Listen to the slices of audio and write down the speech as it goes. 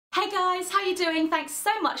Hey guys, how you doing? Thanks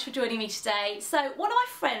so much for joining me today. So one of my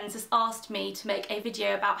friends has asked me to make a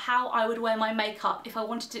video about how I would wear my makeup if I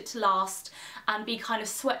wanted it to last and be kind of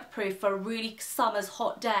sweat proof for a really summer's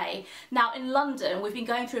hot day. Now in London we've been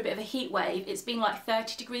going through a bit of a heat wave. It's been like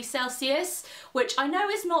 30 degrees Celsius, which I know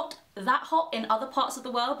is not that hot in other parts of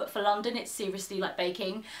the world, but for London it's seriously like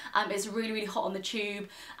baking. It's really hot on the tube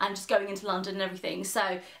and just going into London and everything,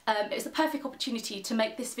 so it's the perfect opportunity to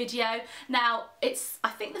make this video. Now it's, I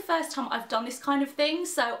think, the first time I've done this kind of thing,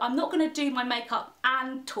 so I'm not going to do my makeup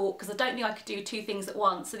and talk because I don't think I could do two things at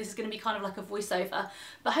once, so this is going to be kind of like a voiceover,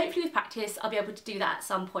 but hopefully with practice I'll be able to do that at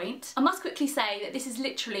some point. I must quickly say that this is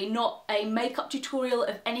literally not a makeup tutorial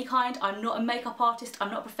of any kind. I'm not a makeup artist, I'm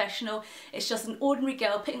not a professional, it's just an ordinary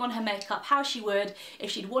girl putting on her makeup how she would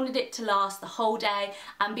if she'd wanted it to last the whole day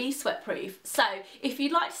and be sweat proof. So if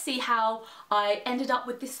you'd like to see how I ended up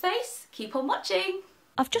with this face, keep on watching.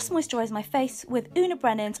 I've just moisturised my face with Una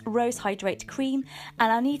Brennan's Rose Hydrate Cream,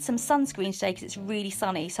 and I need some sunscreen today because it's really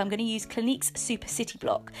sunny, so I'm going to use Clinique's Super City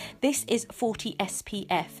Block. This is 40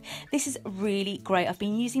 SPF. This is really great. I've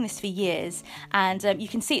been using this for years, and you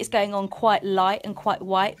can see it's going on quite light and quite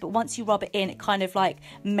white, but once you rub it in, it kind of like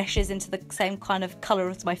meshes into the same kind of colour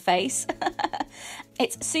as my face.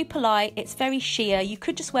 It's super light, it's very sheer. You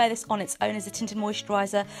could just wear this on its own as a tinted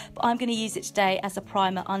moisturiser, but I'm going to use it today as a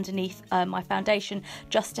primer underneath my foundation,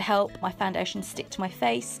 just to help my foundation stick to my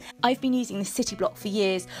face. I've been using this City Block for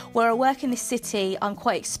years. Where I work in this city, I'm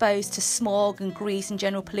quite exposed to smog and grease and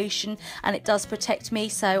general pollution, and it does protect me,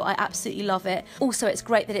 so I absolutely love it. Also, it's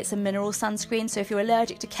great that it's a mineral sunscreen, so if you're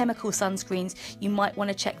allergic to chemical sunscreens, you might want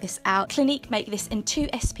to check this out. Clinique make this in 2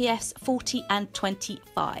 SPFs, 40 and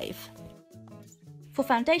 25. For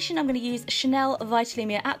foundation, I'm going to use Chanel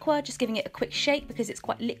Vitalumiere Aqua, just giving it a quick shake because it's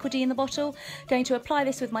quite liquidy in the bottle. Going to apply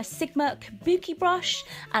this with my Sigma Kabuki brush,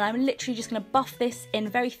 and I'm literally just going to buff this in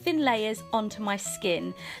very thin layers onto my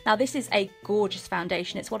skin. Now this is a gorgeous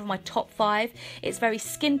foundation. It's one of my top 5. It's very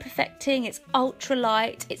skin perfecting, it's ultra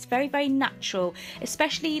light, it's very natural,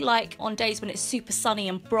 especially like on days when it's super sunny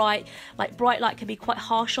and bright. Like bright light can be quite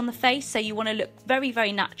harsh on the face, so you want to look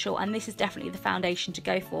very natural, and this is definitely the foundation to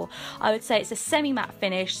go for. I would say it's a semi-matte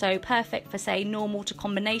finish, so perfect for say normal to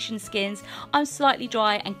combination skins. I'm slightly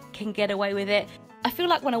dry and can get away with it. I feel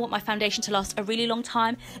like when I want my foundation to last a really long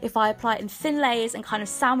time, if I apply it in thin layers and kind of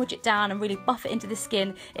sandwich it down and really buff it into the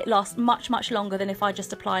skin, it lasts much longer than if I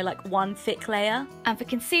just apply like one thick layer. And for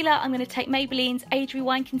concealer, I'm going to take Maybelline's Age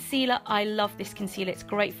Rewind Concealer. I love this concealer, it's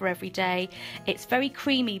great for every day. It's very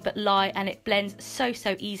creamy but light, and it blends so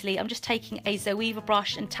easily. I'm just taking a Zoeva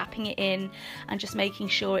brush and tapping it in and just making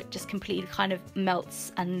sure it just completely kind of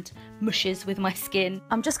melts and mushes with my skin.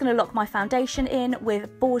 I'm just going to lock my foundation in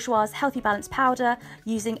with Bourjois Healthy Balance Powder,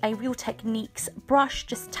 using a Real Techniques brush,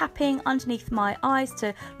 just tapping underneath my eyes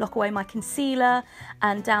to lock away my concealer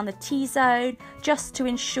and down the T-zone, just to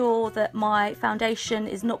ensure that my foundation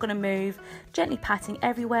is not going to move. Gently patting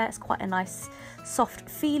everywhere. It's quite a nice soft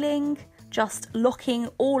feeling, just locking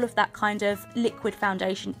all of that kind of liquid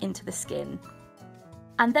foundation into the skin.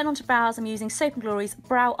 And then onto brows, I'm using Soap & Glory's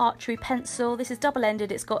Brow Archery Pencil. This is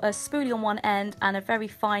double-ended, it's got a spoolie on one end and a very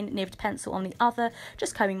fine nibbed pencil on the other.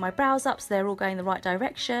 Just combing my brows up so they're all going the right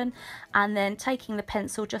direction. And then taking the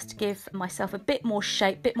pencil just to give myself a bit more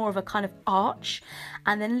shape, a bit more of a kind of arch.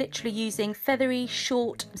 And then literally using feathery,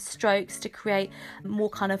 short strokes to create more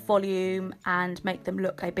kind of volume and make them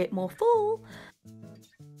look a bit more full.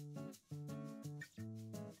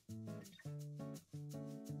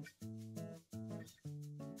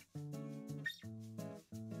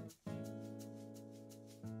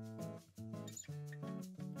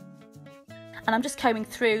 And I'm just combing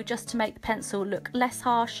through just to make the pencil look less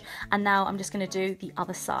harsh, and now I'm just going to do the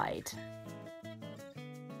other side.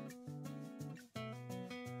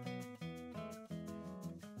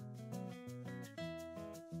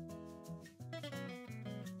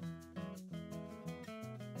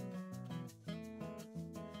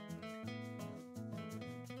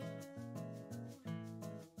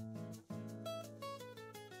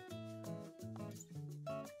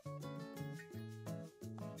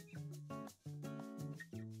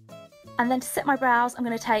 And then to set my brows, I'm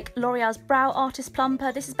going to take L'Oreal's Brow Artist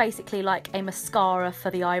Plumper. This is basically like a mascara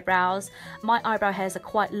for the eyebrows. My eyebrow hairs are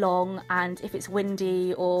quite long, and if it's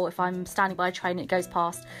windy or if I'm standing by a train and it goes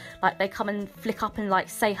past, like they come and flick up and like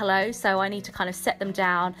say hello, so I need to kind of set them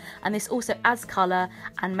down, and this also adds colour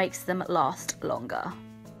and makes them last longer.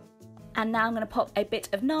 And now I'm going to pop a bit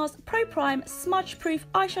of NARS Pro Prime Smudge Proof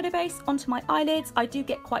eyeshadow base onto my eyelids. I do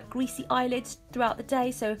get quite greasy eyelids throughout the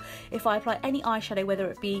day, so if I apply any eyeshadow,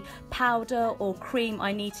 whether it be powder or cream,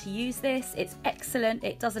 I need to use this. It's excellent.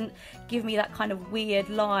 It doesn't give me that kind of weird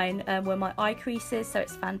line where my eye crease is, so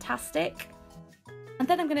it's fantastic. And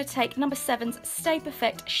then I'm going to take number 7's Stay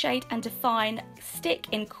Perfect Shade and Define stick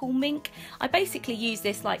in Cool Mink. I basically use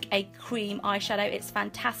this like a cream eyeshadow. It's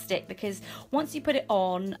fantastic because once you put it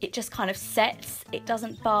on, it just kind of sets, it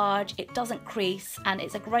doesn't budge, it doesn't crease, and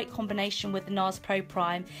it's a great combination with the NARS Pro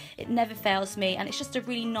Prime. It never fails me, and it's just a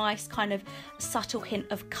really nice kind of subtle hint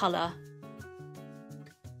of colour.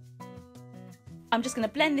 I'm just going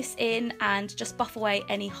to blend this in and just buff away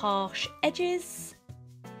any harsh edges.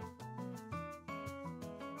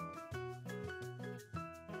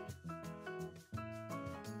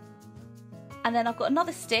 And then I've got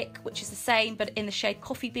another stick, which is the same, but in the shade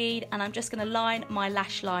Coffee Bean, and I'm just going to line my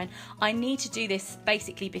lash line. I need to do this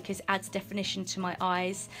basically because it adds definition to my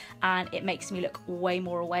eyes and it makes me look way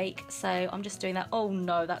more awake. So I'm just doing that. Oh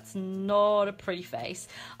no, that's not a pretty face.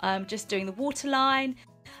 I'm just doing the waterline.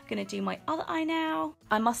 I'm going to do my other eye now.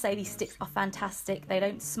 I must say these sticks are fantastic. They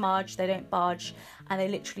don't smudge, they don't budge, and they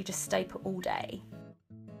literally just stay put all day.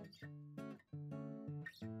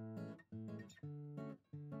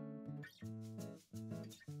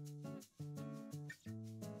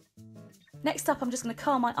 Next up, I'm just going to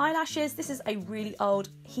curl my eyelashes. This is a really old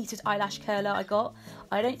heated eyelash curler I got.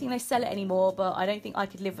 I don't think they sell it anymore, but I don't think I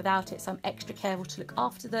could live without it, so I'm extra careful to look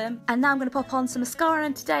after them. And now I'm going to pop on some mascara,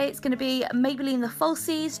 and today it's going to be Maybelline The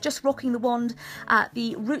Falsies, just rocking the wand at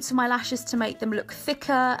the roots of my lashes to make them look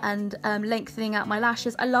thicker and lengthening out my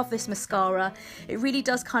lashes. I love this mascara. It really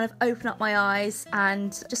does kind of open up my eyes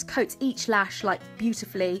and just coats each lash like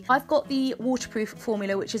beautifully. I've got the waterproof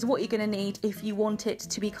formula, which is what you're going to need if you want it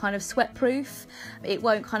to be kind of sweat proof. It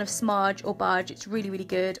won't kind of smudge or budge. It's really, really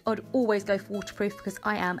good. I'd always go for waterproof because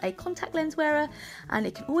I am a contact lens wearer and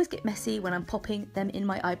it can always get messy when I'm popping them in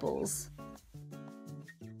my eyeballs.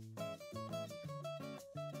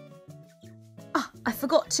 I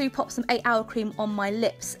forgot to pop some 8 Hour cream on my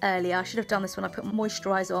lips earlier. I should have done this when I put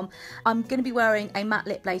moisturiser on. I'm going to be wearing a matte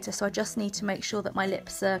lip later, so I just need to make sure that my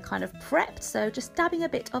lips are kind of prepped. So just dabbing a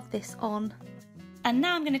bit of this on. And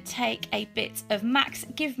now I'm going to take a bit of MAC's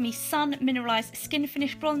Give Me Sun Mineralised Skin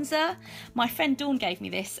Finish Bronzer. My friend Dawn gave me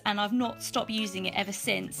this and I've not stopped using it ever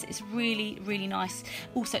since. It's really, really nice.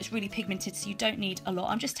 Also, it's really pigmented, so you don't need a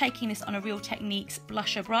lot. I'm just taking this on a Real Techniques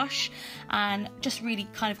blusher brush and just really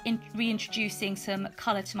kind of reintroducing some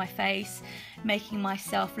colour to my face, making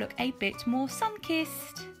myself look a bit more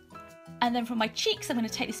sun-kissed. And then from my cheeks, I'm going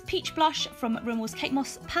to take this peach blush from Rimmel's Kate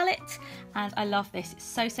Moss palette. And I love this. It's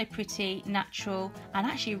so, so pretty, natural, and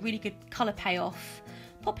actually a really good colour payoff.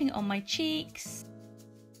 Popping it on my cheeks.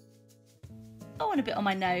 Oh, and a bit on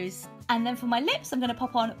my nose. And then for my lips, I'm going to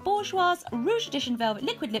pop on Bourjois Rouge Edition Velvet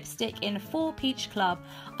Liquid Lipstick in 4 Peach Club.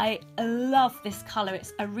 I love this colour.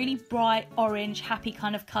 It's a really bright, orange, happy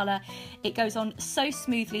kind of colour. It goes on so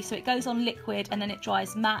smoothly, so it goes on liquid and then it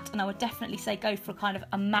dries matte. And I would definitely say go for kind of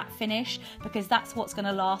a matte finish because that's what's going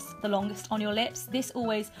to last the longest on your lips. This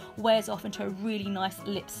always wears off into a really nice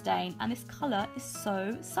lip stain. And this colour is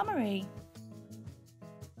so summery.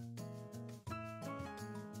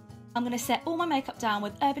 I'm going to set all my makeup down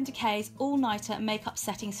with Urban Decay's All Nighter Makeup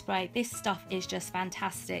Setting Spray. This stuff is just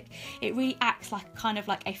fantastic. It really acts like kind of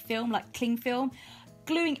like a film, like cling film,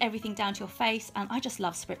 gluing everything down to your face, and I just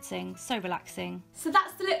love spritzing. So relaxing. So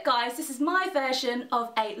that's the look, guys. This is my version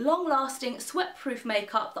of a long-lasting sweat-proof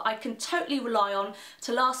makeup that I can totally rely on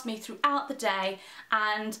to last me throughout the day,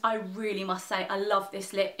 and I really must say I love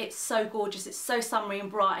this lip. It's so gorgeous, it's so summery and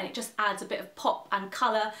bright, and it just adds a bit of pop and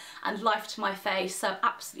colour and life to my face, so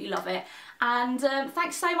absolutely love it. And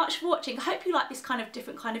thanks so much for watching. I hope you like this kind of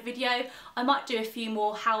different kind of video. I might do a few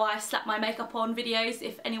more how I slap my makeup on videos.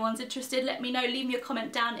 If anyone's interested, let me know. Leave me a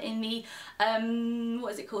comment down in the,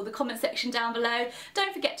 what is it called? The comment section down below.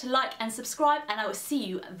 Don't forget to like and subscribe, and I will see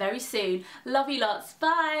you very soon. Love you lots.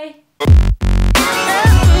 Bye.